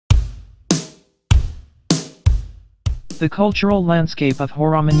The cultural landscape of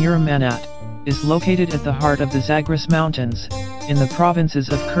Hawraman-Uramanat is located at the heart of the Zagros Mountains, in the provinces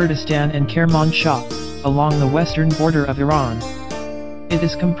of Kurdistan and Kermanshah, along the western border of Iran. It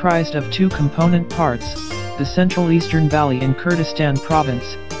is comprised of two component parts, the Central Eastern Valley in Kurdistan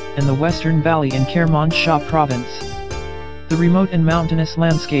Province, and the Western Valley in Kermanshah Province. The remote and mountainous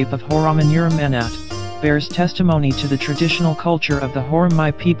landscape of Hawraman-Uramanat bears testimony to the traditional culture of the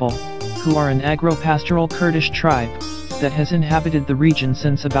Hawrami people, who are an agro-pastoral Kurdish tribe that has inhabited the region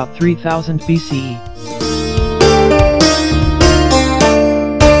since about 3000 BCE.